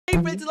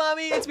Red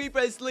Army, it's me,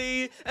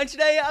 Prezley, and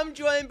today I'm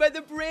joined by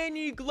the brand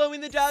new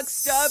glow-in-the-dark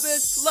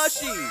Starburst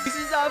plushie. This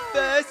is our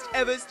first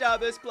ever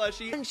Starburst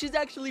plushie, and she's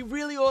actually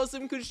really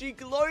awesome because she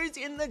glows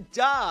in the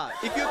dark.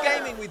 If you're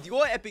gaming with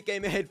your Epic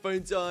Gamer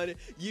headphones on,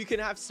 you can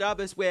have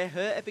Starburst wear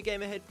her Epic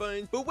Gamer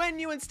headphones, but when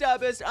you and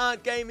Starburst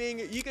aren't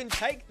gaming, you can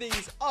take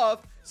these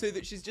off so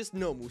that she's just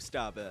normal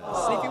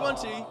Starburst. And if you want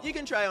to, you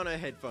can try on her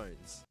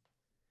headphones.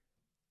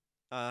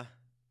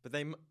 But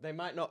they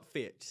might not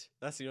fit.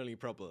 That's the only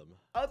problem.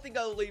 I think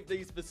I'll leave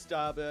these for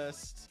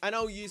Starburst, and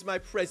I'll use my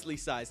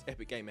Prezley-sized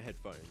Epic Gamer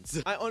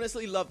headphones. I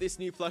honestly love this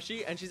new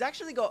plushie, and she's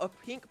actually got a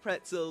pink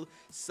pretzel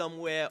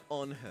somewhere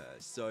on her.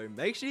 So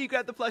make sure you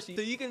grab the plushie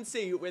so you can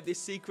see where this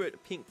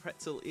secret pink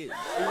pretzel is.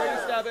 Are you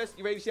ready, Starburst?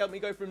 You ready to help me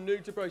go from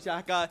noob to pro to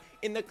hacker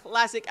in the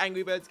classic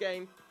Angry Birds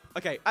game?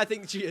 Okay, I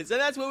think she is.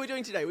 And that's what we're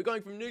doing today. We're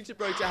going from noob to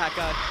pro to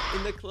hacker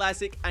in the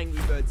classic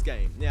Angry Birds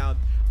game. Now,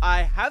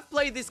 I have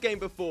played this game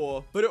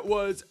before, but it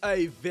was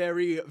a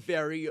very,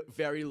 very,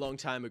 very long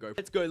time ago.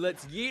 Let's go.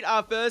 Let's yeet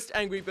our first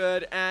Angry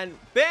Bird, and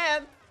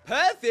bam!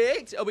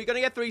 Perfect! Are we going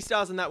to get 3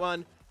 stars on that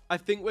one? I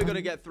think we're going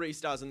to get 3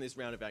 stars on this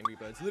round of Angry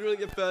Birds. Literally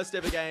the first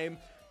ever game.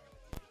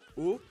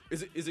 Ooh,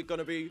 is it going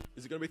to be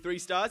 3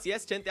 stars?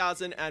 Yes,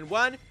 10,000, and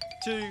 1,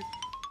 2,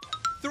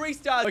 3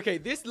 stars. Okay,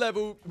 this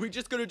level, we're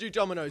just going to do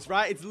dominoes,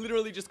 right? It's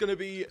literally just going to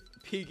be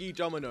piggy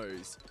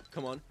dominoes.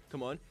 Come on,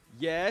 come on.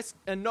 Yes,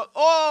 and not...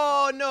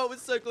 Oh, no, it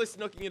was so close to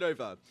knocking it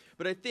over.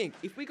 But I think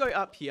if we go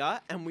up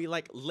here and we,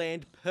 like,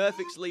 land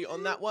perfectly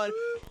on that one...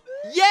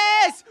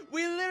 Yes!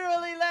 We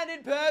literally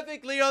landed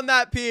perfectly on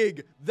that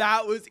pig.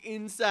 That was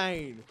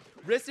insane.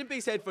 Rest in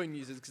peace, headphone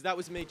users, because that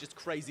was me just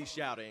crazy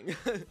shouting.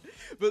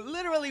 But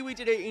literally, we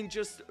did it in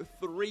just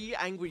 3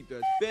 Angry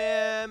Birds.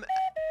 Bam.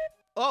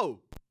 Oh.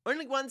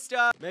 Only 1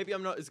 star. Maybe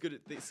I'm not as good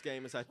at this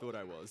game as I thought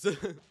I was.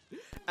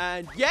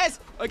 And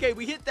yes! Okay,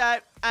 we hit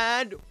that.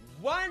 And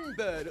 1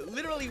 bird.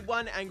 Literally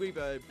 1 Angry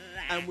Bird.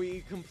 And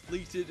we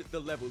completed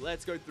the level.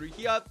 Let's go through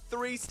here.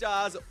 3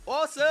 stars.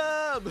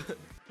 Awesome!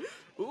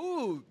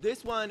 Ooh,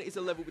 this one is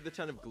a level with a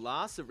ton of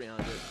glass around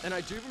it. And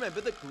I do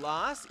remember that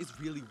glass is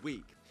really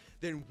weak.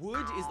 Then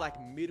wood is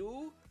like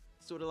middle.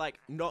 Sort of like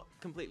not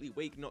completely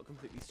weak, not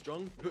completely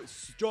strong, but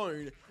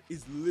stone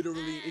is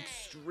literally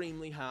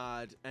extremely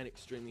hard and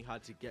extremely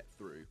hard to get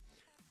through.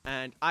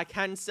 And I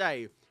can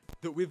say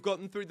that we've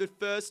gotten through the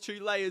first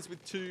 2 layers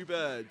with 2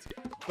 birds,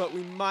 but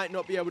we might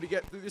not be able to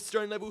get through the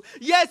stone level.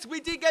 Yes, we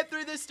did get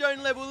through the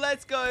stone level.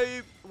 Let's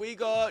go. We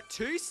got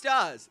 2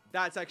 stars.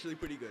 That's actually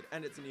pretty good,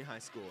 and it's a new high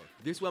score.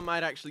 This one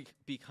might actually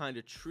be kind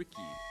of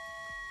tricky.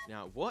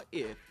 Now, what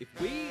if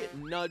we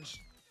nudge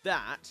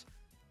that?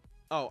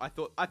 Oh, I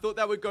thought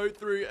that would go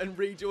through and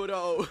redo it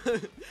all.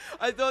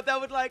 I thought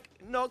that would like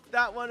knock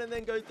that one and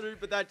then go through,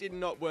 but that did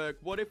not work.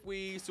 What if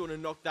we sort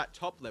of knock that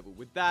top level?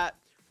 Would that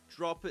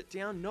drop it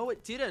down? No,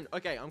 it didn't.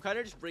 Okay, I'm kind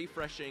of just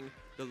refreshing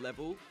the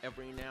level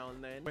every now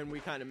and then when we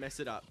kind of mess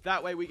it up.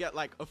 That way we get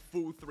like a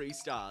full 3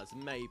 stars,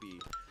 maybe.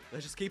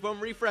 Let's just keep on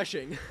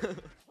refreshing.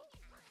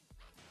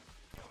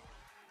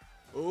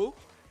 Oh,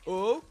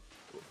 oh.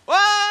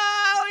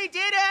 Oh, we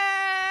did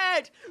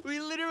it! We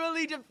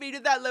literally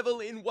defeated that level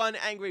in 1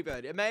 Angry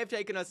Bird. It may have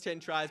taken us 10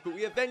 tries, but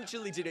we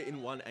eventually did it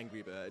in 1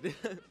 Angry Bird.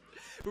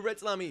 But Red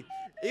Salami,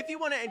 if you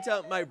want to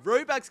enter my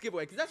Robux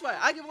giveaway, because that's right,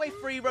 I give away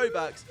free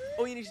Robux,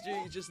 all you need to do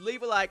is just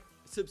leave a like,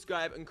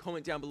 subscribe, and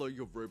comment down below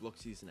your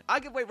Roblox username. I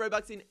give away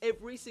Robux in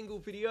every single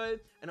video,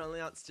 and I'll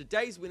announce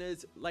today's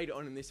winners later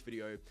on in this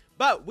video.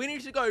 But we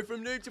need to go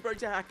from noob to pro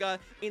to hacker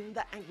in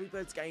the Angry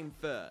Birds game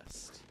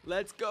first.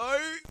 Let's go!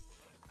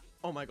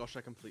 Oh my gosh,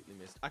 I completely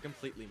missed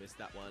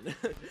that one.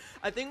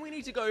 I think we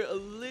need to go a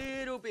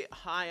little bit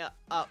higher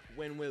up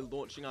when we're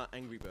launching our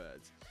Angry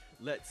Birds.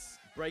 Let's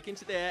break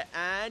into there,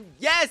 and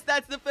yes,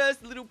 that's the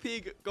first little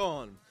pig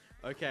gone.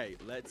 Okay,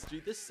 let's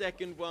do the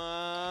second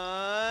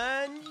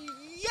one.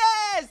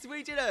 Yes,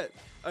 we did it.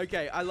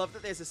 Okay, I love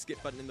that there's a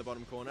skip button in the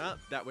bottom corner.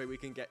 That way we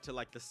can get to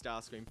like the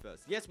star screen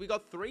first. Yes, we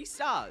got 3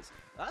 stars.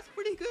 That's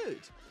pretty good.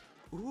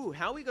 Ooh,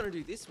 how are we gonna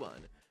do this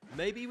one?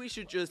 Maybe we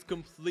should just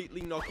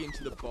completely knock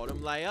into the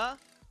bottom layer.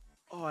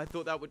 Oh, I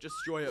thought that would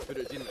destroy it, but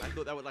it didn't. I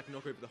thought that would like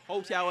knock over the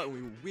whole tower and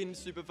we would win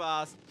super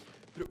fast.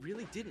 But it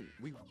really didn't.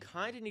 We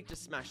kind of need to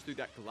smash through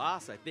that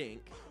glass, I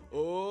think.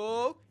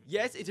 Oh,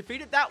 yes, it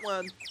defeated that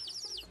one.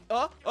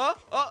 Oh,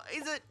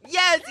 is it?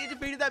 Yes, it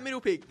defeated that middle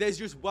pig. There's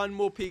just 1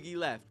 more piggy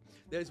left.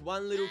 There's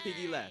 1 little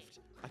piggy left.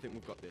 I think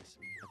we've got this.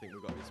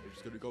 We're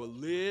just going to go a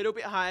little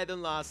bit higher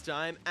than last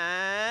time.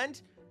 And...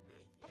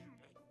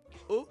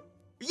 Oh.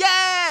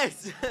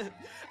 Yes!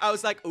 I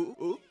was like,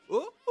 ooh.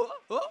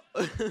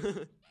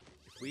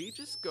 If we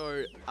just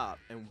go up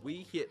and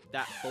we hit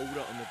that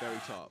boulder on the very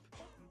top.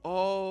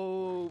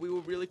 Oh, we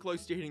were really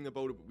close to hitting the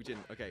boulder, but we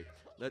didn't. Okay,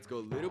 let's go a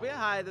little bit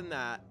higher than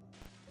that.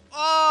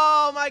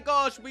 Oh my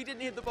gosh, we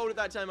didn't hit the boulder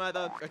that time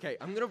either. Okay,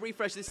 I'm going to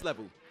refresh this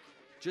level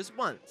just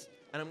once,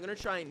 and I'm going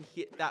to try and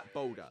hit that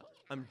boulder.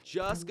 I'm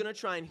just going to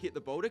try and hit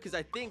the boulder because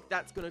I think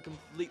that's going to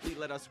completely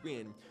let us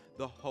win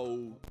the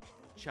whole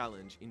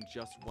challenge in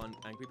just 1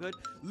 Angry Bird.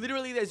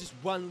 Literally, there's just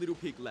 1 little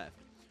pig left.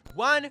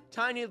 1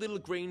 tiny little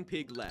green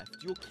pig left.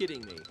 You're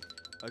kidding me.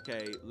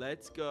 Okay,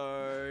 let's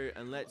go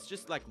and let's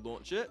just like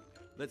launch it.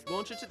 Let's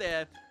launch it to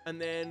there, and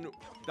then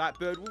that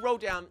bird will roll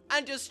down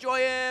and destroy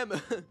him.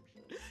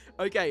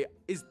 Okay,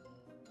 is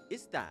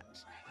that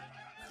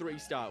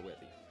 3-star worthy?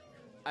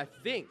 I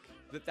think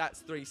that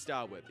that's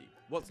 3-star worthy.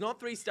 What's not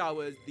 3-star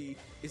worthy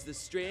is the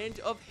strand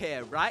of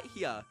hair right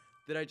here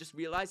that I just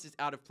realized is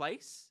out of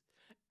place,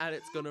 and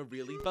it's gonna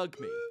really bug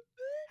me.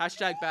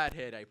 Hashtag bad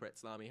hair day,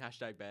 Prezley.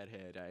 Hashtag bad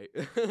hair day.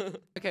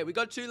 Okay, we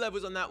got 2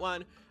 levels on that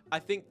one. I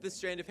think the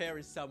strand of hair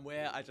is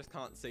somewhere. I just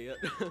can't see it.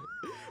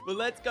 But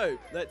let's go.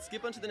 Let's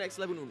skip on to the next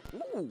level.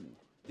 Ooh,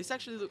 this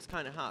actually looks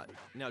kind of hard.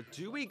 Now,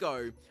 do we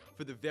go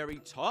for the very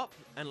top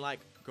and like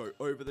go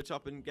over the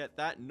top and get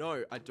that?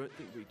 No, I don't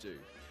think we do.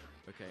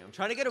 Okay, I'm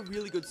trying to get a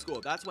really good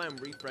score. That's why I'm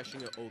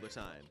refreshing it all the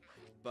time.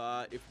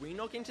 But if we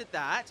knock into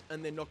that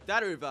and then knock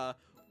that over,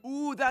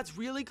 ooh, that's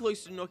really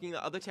close to knocking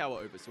the other tower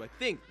over. So I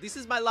think this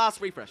is my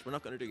last refresh. We're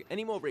not going to do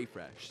any more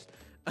refresh.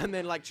 And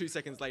then like 2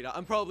 seconds later,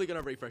 I'm probably going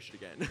to refresh it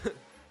again.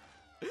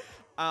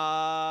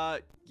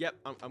 Yep,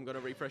 I'm going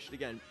to refresh it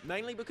again.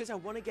 Mainly because I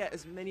want to get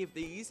as many of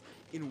these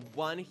in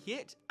one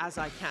hit as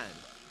I can.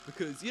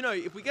 Because, you know,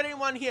 if we get it in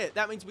one hit,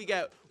 that means we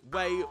get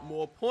way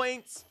more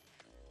points.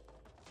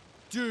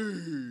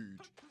 Dude.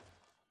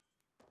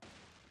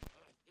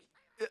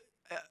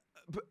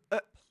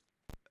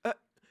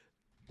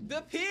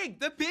 The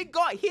pig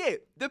got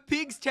hit. The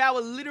pig's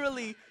tower,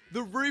 literally,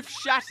 the roof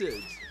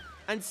shattered.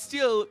 And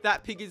still,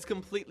 that pig is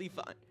completely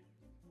fine.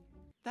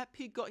 That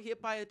pig got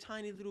hit by a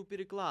tiny little bit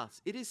of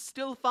glass. It is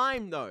still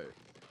fine, though.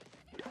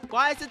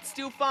 Why is it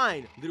still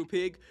fine, little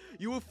pig?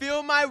 You will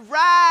feel my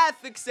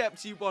wrath,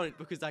 except you won't,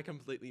 because I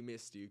completely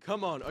missed you.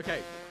 Come on. Okay,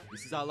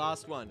 this is our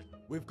last one.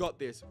 We've got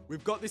this.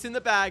 We've got this in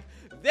the bag.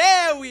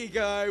 There we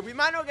go. We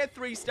might not get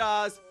 3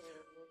 stars.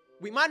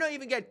 We might not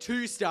even get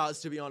 2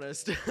 stars, to be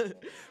honest.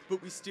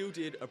 But we still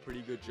did a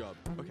pretty good job.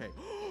 Okay.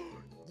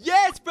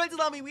 Yes,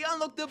 Prezley, we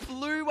unlocked the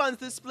blue ones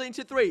that split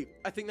into 3.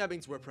 I think that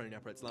means we're pro now,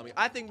 Prezley.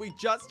 I think we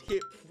just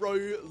hit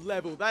pro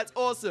level. That's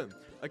awesome.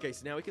 Okay,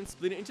 so now we can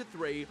split it into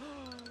 3.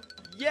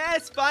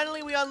 Yes,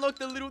 finally we unlocked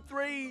the little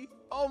 3.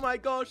 Oh my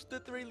gosh, the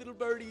 3 little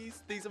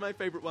birdies. These are my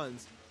favorite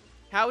ones.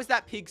 How is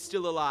that pig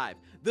still alive?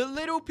 The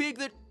little pig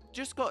that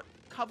just got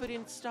covered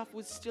in stuff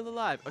was still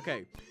alive.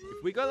 Okay,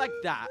 if we go like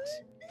that.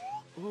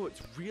 Oh,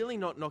 it's really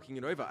not knocking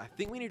it over. I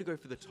think we need to go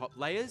for the top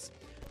layers,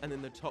 and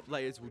then the top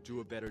layers will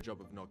do a better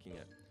job of knocking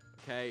it.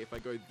 Okay, if I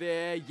go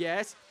there,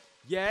 yes,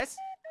 yes.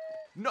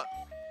 No,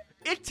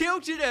 it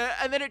tilted it,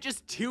 and then it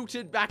just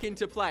tilted back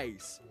into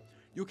place.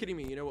 You're kidding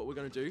me. You know what we're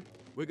going to do?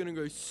 We're going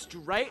to go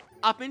straight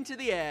up into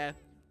the air.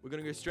 We're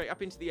going to go straight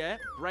up into the air,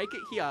 break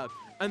it here,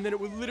 and then it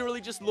will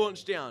literally just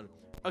launch down.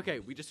 Okay,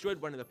 we destroyed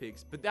one of the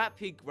pigs, but that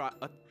pig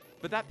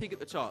at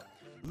the top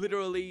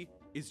literally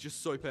is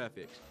just so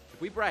perfect. If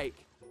we break,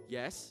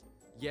 yes,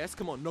 yes,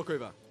 come on, knock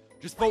over.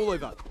 Just fall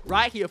over.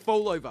 Right here,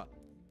 fall over.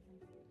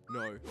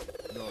 No,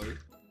 no,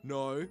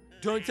 no.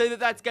 Don't say that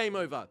that's game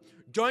over.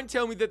 Don't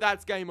tell me that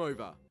that's game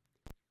over.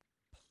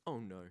 Oh,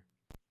 no.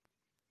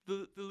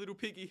 The little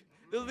piggy.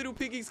 The little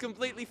piggy's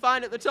completely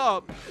fine at the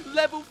top.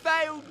 Level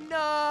failed.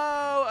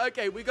 No.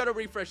 Okay, we got to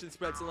refresh this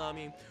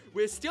Prezley.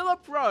 We're still a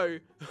pro,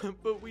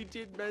 but we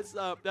did mess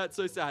up. That's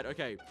so sad.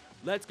 Okay,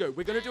 let's go.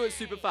 We're going to do it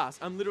super fast.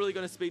 I'm literally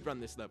going to speedrun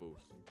this level.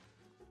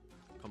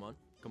 Come on.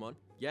 Come on.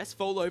 Yes,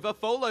 fall over,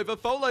 fall over,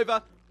 fall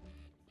over.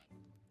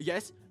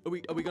 Yes. Are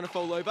we going to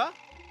fall over?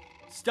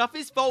 Stuff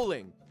is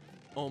falling.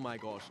 Oh my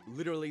gosh.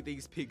 Literally,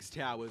 these pigs'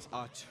 towers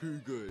are too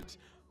good.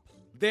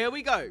 There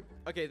we go.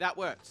 Okay, that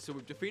worked. So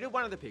we've defeated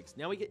one of the pigs.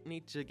 Now we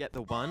need to get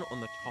the one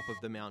on the top of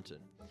the mountain.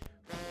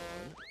 Come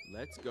on.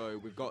 Let's go.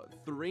 We've got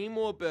 3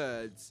 more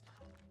birds.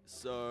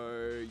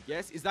 So,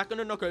 yes. Is that going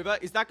to knock over?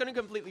 Is that going to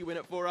completely win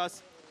it for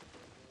us?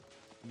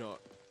 No.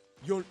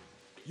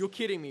 You're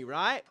kidding me,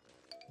 right?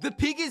 The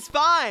pig is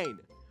fine.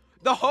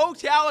 The whole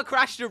tower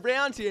crashed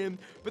around him,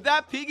 but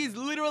that pig is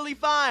literally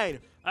fine.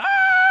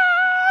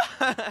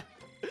 Ah!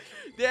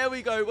 There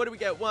we go. What do we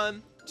get?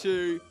 1,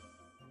 2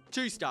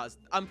 stars.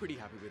 I'm pretty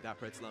happy with that,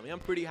 Prezley. I'm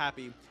pretty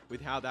happy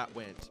with how that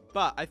went.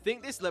 But I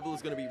think this level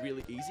is going to be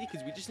really easy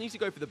because we just need to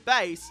go for the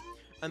base.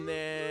 And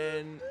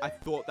then I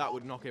thought that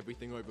would knock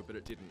everything over, but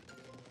it didn't.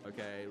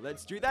 Okay,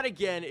 let's do that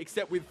again,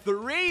 except with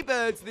 3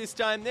 birds this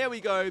time. There we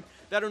go.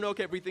 That'll knock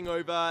everything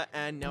over.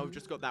 And now we've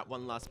just got that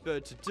one last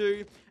bird to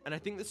do. And I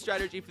think the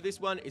strategy for this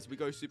one is we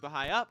go super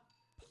high up.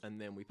 And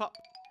then we pop.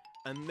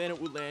 And then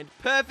it will land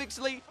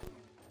perfectly.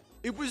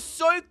 It was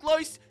so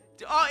close.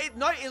 Oh, it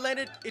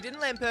landed. It didn't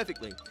land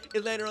perfectly.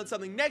 It landed on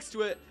something next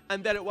to it.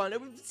 And then it won.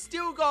 And we've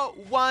still got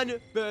 1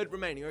 bird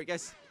remaining. Or I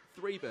guess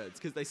 3 birds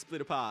because they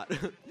split apart.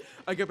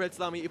 Okay,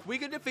 Prezley, if we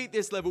can defeat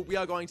this level, we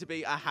are going to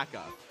be a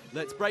hacker.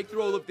 Let's break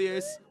through all of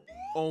this.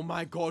 Oh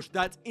my gosh,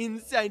 that's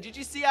insane. Did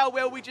you see how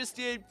well we just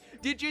did?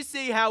 Did you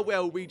see how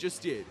well we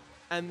just did?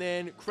 And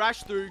then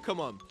crash through. Come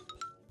on.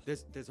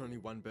 There's only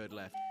 1 bird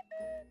left.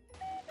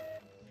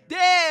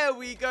 There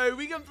we go.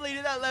 We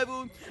completed that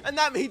level, and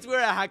that means we're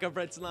a hacker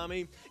pretzel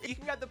army. You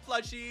can get the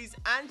plushies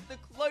and the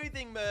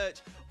clothing merch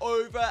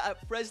over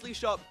at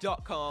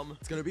prezleyshop.com.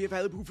 It's going to be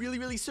available really,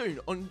 really soon.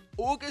 On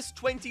August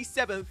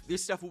 27th,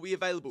 this stuff will be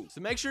available.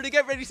 So make sure to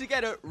get ready to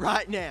get it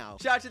right now.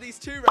 Shout out to these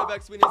 2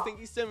 Robux winners. Thank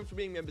you so much for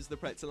being members of the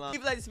Pretzel Army.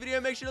 If you like this video,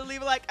 make sure to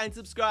leave a like and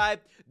subscribe.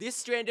 This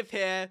strand of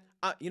hair,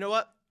 you know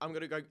what? I'm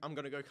gonna go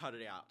cut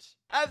it out.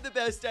 Have the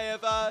best day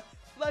ever.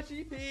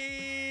 Flushy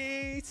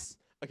peace.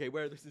 Okay,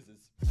 where are the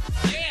scissors?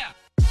 Yeah!